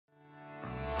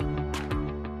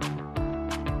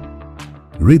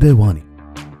Hridayawani.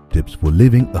 Tips for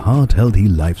living a heart-healthy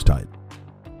lifestyle.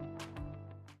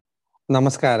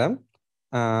 നമസ്കാരം.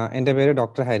 എൻ്റെ പേര്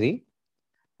ഡോക്ടർ ഹരി.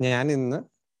 ഞാൻ ഇന്ന്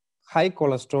ഹൈ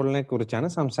കൊളസ്ട്രോളിനെ കുറിച്ചാണ്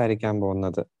സംസാരിക്കാൻ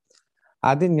പോകുന്നത്.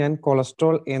 ആദ്യം ഞാൻ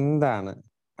കൊളസ്ട്രോൾ എന്താണ്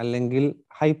അല്ലെങ്കിൽ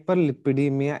ഹൈപ്പർ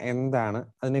ലിപ്പിഡീമിയ എന്താണ്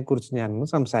അതിനെക്കുറിച്ച് ഞാനൊന്ന്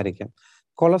സംസാരിക്കാം.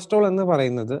 കൊളസ്ട്രോൾ എന്ന്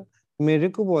പറയുന്നത്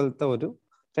മെഴുകു പോലത്തെ ഒരു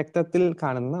രക്തത്തിൽ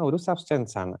കാണുന്ന ഒരു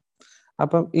സബ്സ്റ്റൻസ് ആണ്.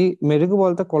 അപ്പം ഈ മെഴുകു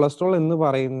പോലത്തെ കൊളസ്ട്രോൾ എന്ന്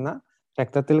പറയുന്ന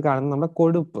രക്തത്തിൽ കാണുന്ന നമ്മുടെ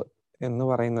കൊഴുപ്പ് എന്ന്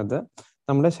പറയുന്നത്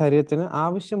നമ്മുടെ ശരീരത്തിന്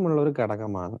ആവശ്യമുള്ള ഒരു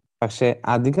ഘടകമാണ്. പക്ഷെ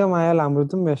അധികമായാൽ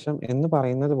അമൃതും വിഷം എന്ന്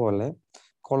പറയുന്നത് പോലെ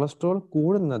കൊളസ്ട്രോൾ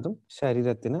കൂടുന്നതും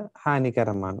ശരീരത്തിന്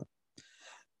ഹാനികരമാണ്.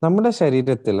 നമ്മുടെ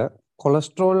ശരീരത്തിൽ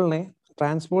കൊളസ്ട്രോളിനെ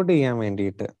ട്രാൻസ്പോർട്ട് ചെയ്യാൻ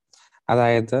വേണ്ടിയിട്ട്,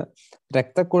 അതായത്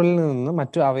രക്തക്കുഴലിൽ നിന്ന്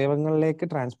മറ്റു അവയവങ്ങളിലേക്ക്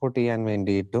ട്രാൻസ്പോർട്ട് ചെയ്യാൻ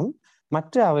വേണ്ടിയിട്ടും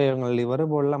മറ്റ് അവയവങ്ങൾ ലിവർ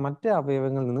പോലുള്ള മറ്റ്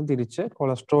അവയവങ്ങളിൽ നിന്ന് തിരിച്ച്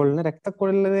കൊളസ്ട്രോളിനെ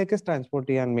രക്തക്കുഴലിലേക്ക്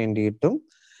ട്രാൻസ്പോർട്ട് ചെയ്യാൻ വേണ്ടിയിട്ടും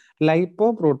ലൈപ്പോ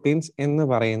പ്രോട്ടീൻസ് എന്ന്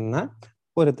പറയുന്ന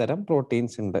ഒരു തരം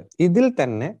പ്രോട്ടീൻസ് ഉണ്ട്. ഇതിൽ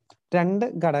തന്നെ രണ്ട്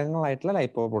ഘടകങ്ങളായിട്ടുള്ള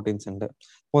ലൈപ്പോ പ്രോട്ടീൻസ് ഉണ്ട്.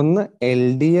 ഒന്ന്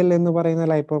LDL എന്ന് പറയുന്ന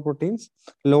lipo proteins,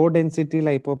 law density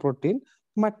lipo protein.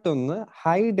 മറ്റൊന്ന്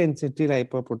ഹൈ ഡെൻസിറ്റി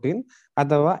ലൈപ്പോ പ്രോട്ടീൻ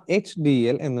അഥവാ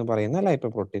HDL എന്ന് പറയുന്ന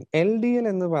ലൈപ്പോ പ്രോട്ടീൻ. LDL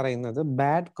എന്ന് പറയുന്നത്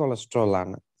ബാഡ് കൊളസ്ട്രോൾ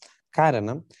ആണ്.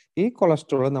 കാരണം ഈ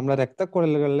കൊളസ്ട്രോൾ നമ്മുടെ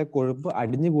രക്തക്കുഴലുകളിലെ കൊഴുപ്പ്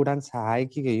അടിഞ്ഞുകൂടാൻ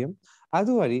സഹായിക്കുകയും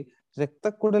അതുവഴി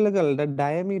രക്തക്കുഴലുകളുടെ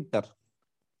ഡയമീറ്റർ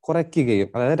കുറയ്ക്കുകയും,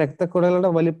 അതായത് രക്തക്കുഴലുകളുടെ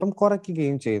വലിപ്പം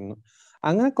കുറയ്ക്കുകയും ചെയ്യുന്നു.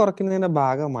 അങ്ങനെ കുറയ്ക്കുന്നതിന്റെ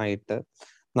ഭാഗമായിട്ട്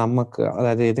നമുക്ക്,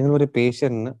 അതായത് ഏതെങ്കിലും ഒരു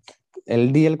പേഷ്യന്റിന്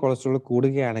LDL കൊളസ്ട്രോൾ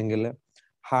കൂടുകയാണെങ്കിൽ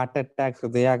ഹാർട്ട് അറ്റാക്ക്,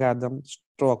 ഹൃദയാഘാതം,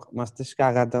 സ്ട്രോക്ക്,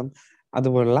 മസ്തിഷ്കാഘാതം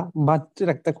അതുപോലുള്ള മറ്റ്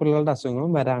രക്തക്കുഴലുകളുടെ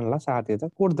അസുഖങ്ങളും വരാനുള്ള സാധ്യത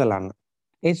കൂടുതലാണ്.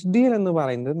 HDL എന്ന്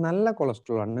പറയുന്നത് നല്ല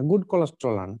കൊളസ്ട്രോൾ ആണ്, ഗുഡ്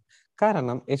കൊളസ്ട്രോൾ ആണ്.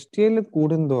 കാരണം HDL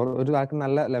കൂടുന്തോറും ഒരാൾക്ക്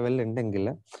നല്ല ലെവലിൽ ഉണ്ടെങ്കിൽ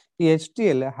ഈ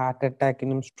HDL ഹാർട്ട്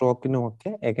അറ്റാക്കിനും സ്ട്രോക്കിനും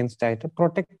ഒക്കെ എഗൻസ്റ്റ് ആയിട്ട്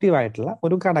പ്രൊട്ടക്റ്റീവ് ആയിട്ടുള്ള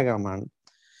ഒരു ഘടകമാണ്.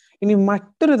 ഇനി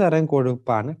മറ്റൊരു തരം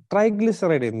കൊഴുപ്പാണ്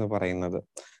ട്രൈഗ്ലിസറൈഡ് എന്ന് പറയുന്നത്.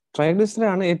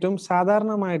 ട്രൈഗ്ലിസറൈഡ് ആണ് ഏറ്റവും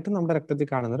സാധാരണമായിട്ട് നമ്മുടെ രക്തത്തിൽ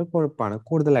കാണുന്ന ഒരു കൊഴുപ്പാണ്,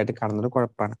 കൂടുതലായിട്ട് കാണുന്ന ഒരു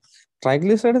കൊഴുപ്പാണ്.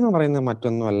 ട്രൈഗ്ലിസറൈഡ് എന്ന് പറയുന്നത്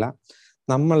മറ്റൊന്നുമല്ല,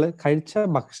 നമ്മൾ കഴിച്ച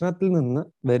ഭക്ഷണത്തിൽ നിന്ന്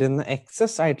വരുന്ന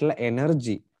എക്സസ് ആയിട്ടുള്ള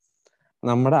എനർജി,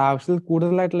 നമ്മുടെ ആവശ്യത്തിൽ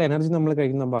കൂടുതലായിട്ടുള്ള എനർജി നമ്മൾ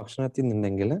കഴിക്കുന്ന ഭക്ഷണത്തിൽ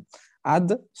നിന്നുണ്ടെങ്കിൽ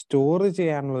അത് സ്റ്റോർ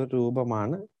ചെയ്യാനുള്ള ഒരു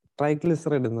രൂപമാണ്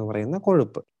ട്രൈഗ്ലിസറൈഡ് എന്ന് പറയുന്ന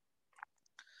കൊഴുപ്പ്.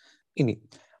 ഇനി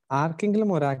ആർക്കെങ്കിലും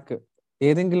ഒരാൾക്ക്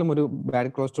ഏതെങ്കിലും ഒരു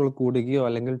ബാഡ് കൊളസ്ട്രോൾ കൂടുകയോ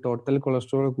അല്ലെങ്കിൽ ടോട്ടൽ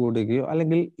കൊളസ്ട്രോൾ കൂടുകയോ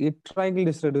അല്ലെങ്കിൽ ഈ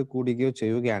ട്രൈഗ്ലിസറൈഡ് കൂടുകയോ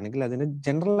ചെയ്യുകയാണെങ്കിൽ അതിന്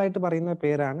ജനറൽ ആയിട്ട് പറയുന്ന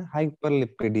പേരാണ് ഹൈപ്പർ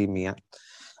ലിപ്പിഡീമിയ.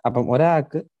 അപ്പം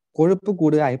ഒരാൾക്ക് കൊഴുപ്പ്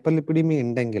കൂടുക, ഹൈപ്പർ ലിപ്പിഡീമിയ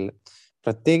ഉണ്ടെങ്കിൽ,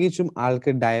 പ്രത്യേകിച്ചും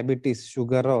ആൾക്ക് ഡയബറ്റീസ്,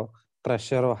 ഷുഗറോ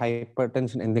പ്രഷറോ ഹൈപ്പർ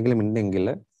ടെൻഷൻ എന്തെങ്കിലും ഉണ്ടെങ്കിൽ,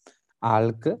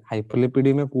 ആൾക്ക്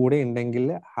ഹൈപ്പർലിപ്പിഡീമിയ കൂടെ ഉണ്ടെങ്കിൽ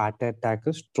ഹാർട്ട് അറ്റാക്ക്,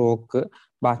 സ്ട്രോക്ക്,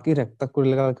 ബാക്കി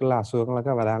രക്തക്കുഴലുകൾക്കുള്ള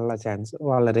അസുഖങ്ങളൊക്കെ വരാനുള്ള ചാൻസ്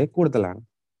വളരെ കൂടുതലാണ്.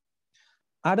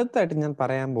 അടുത്തായിട്ട് ഞാൻ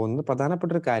പറയാൻ പോകുന്നത്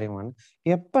പ്രധാനപ്പെട്ട ഒരു കാര്യമാണ്,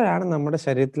 എപ്പോഴാണ് നമ്മുടെ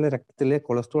ശരീരത്തിലെ രക്തത്തിലെ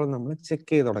കൊളസ്ട്രോൾ നമ്മൾ ചെക്ക്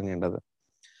ചെയ്ത് തുടങ്ങേണ്ടത്.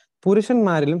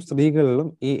 പുരുഷന്മാരിലും സ്ത്രീകളിലും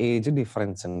ഈ ഏജ്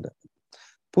ഡിഫറൻസ് ഉണ്ട്.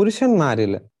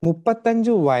 പുരുഷന്മാരിൽ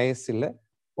 35 വയസ്സിൽ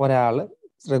ഒരാള്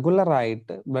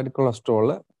റെഗുലറായിട്ട് ബ്ലഡ് കൊളസ്ട്രോൾ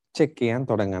ചെക്ക് ചെയ്യാൻ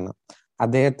തുടങ്ങണം.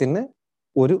 അദ്ദേഹത്തിന്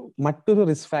മറ്റൊരു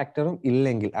റിസ്ക് ഫാക്ടറും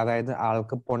ഇല്ലെങ്കിൽ, അതായത്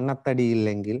ആൾക്ക് പൊണ്ണത്തടി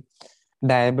ഇല്ലെങ്കിൽ,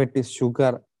 ഡയബറ്റീസ്,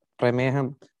 ഷുഗർ, പ്രമേഹം,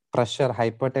 പ്രഷർ,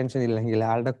 ഹൈപ്പർ ടെൻഷൻ ഇല്ലെങ്കിൽ,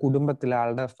 ആളുടെ കുടുംബത്തിൽ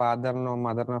ആളുടെ ഫാദറിനോ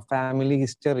മദറിനോ ഫാമിലി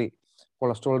ഹിസ്റ്ററി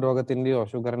കൊളസ്ട്രോൾ രോഗത്തിന്റെയോ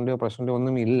ഷുഗറിന്റെയോ പ്രഷറിന്റെയോ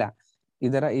ഒന്നും ഇല്ല,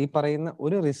 ഈ പറയുന്ന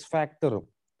ഒരു റിസ്ക് ഫാക്ടറും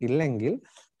ഇല്ലെങ്കിൽ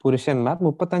പുരുഷന്മാർ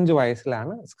 35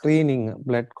 വയസ്സിലാണ് സ്ക്രീനിങ്,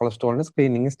 ബ്ലഡ് കൊളസ്ട്രോളിന്റെ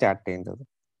സ്ക്രീനിങ് സ്റ്റാർട്ട് ചെയ്യേണ്ടത്.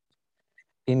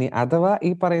 ഇനി അഥവാ ഈ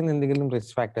പറയുന്ന എന്തെങ്കിലും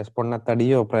റിസ്ക് ഫാക്ടേഴ്സ്,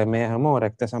 പൊണ്ണത്തടിയോ പ്രമേഹമോ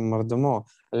രക്തസമ്മർദ്ദമോ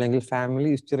അല്ലെങ്കിൽ ഫാമിലി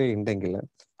ഹിസ്റ്ററി ഉണ്ടെങ്കിൽ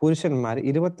പുരുഷന്മാർ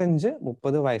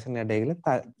 25-30 വയസ്സിനിടയിൽ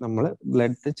നമ്മൾ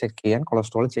ബ്ലഡ് ചെക്ക് ചെയ്യാൻ,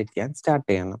 കൊളസ്ട്രോൾ ചെക്ക് ചെയ്യാൻ സ്റ്റാർട്ട്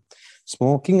ചെയ്യണം.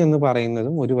 സ്മോക്കിംഗ് എന്ന്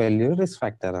പറയുന്നതും ഒരു വലിയൊരു റിസ്ക്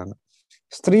ഫാക്ടറാണ്.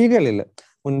 സ്ത്രീകളിൽ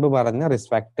മുൻപ് പറഞ്ഞ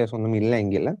റിസ്ക് ഫാക്ടേഴ്സ് ഒന്നും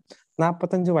ഇല്ലെങ്കിൽ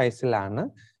 45 വയസ്സിലാണ്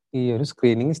ഈ ഒരു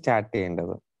സ്ക്രീനിങ് സ്റ്റാർട്ട്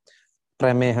ചെയ്യേണ്ടത്.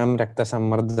 പ്രമേഹം,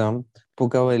 രക്തസമ്മർദ്ദം,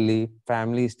 പുകവലി,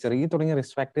 ഫാമിലി ഹിസ്റ്ററി തുടങ്ങിയ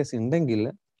റിസ്ക് ഫാക്ടേഴ്സ് ഉണ്ടെങ്കിൽ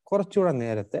കുറച്ചുകൂടെ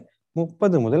നേരത്തെ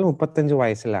 30 മുതൽ 35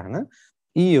 വയസ്സിലാണ്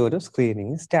ഈ ഒരു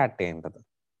സ്ക്രീനിങ് സ്റ്റാർട്ട് ചെയ്യേണ്ടത്.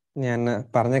 ഞാൻ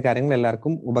പറഞ്ഞ കാര്യങ്ങൾ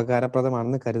എല്ലാവർക്കും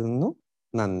ഉപകാരപ്രദമാണെന്ന് കരുതുന്നു.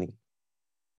 നന്ദി.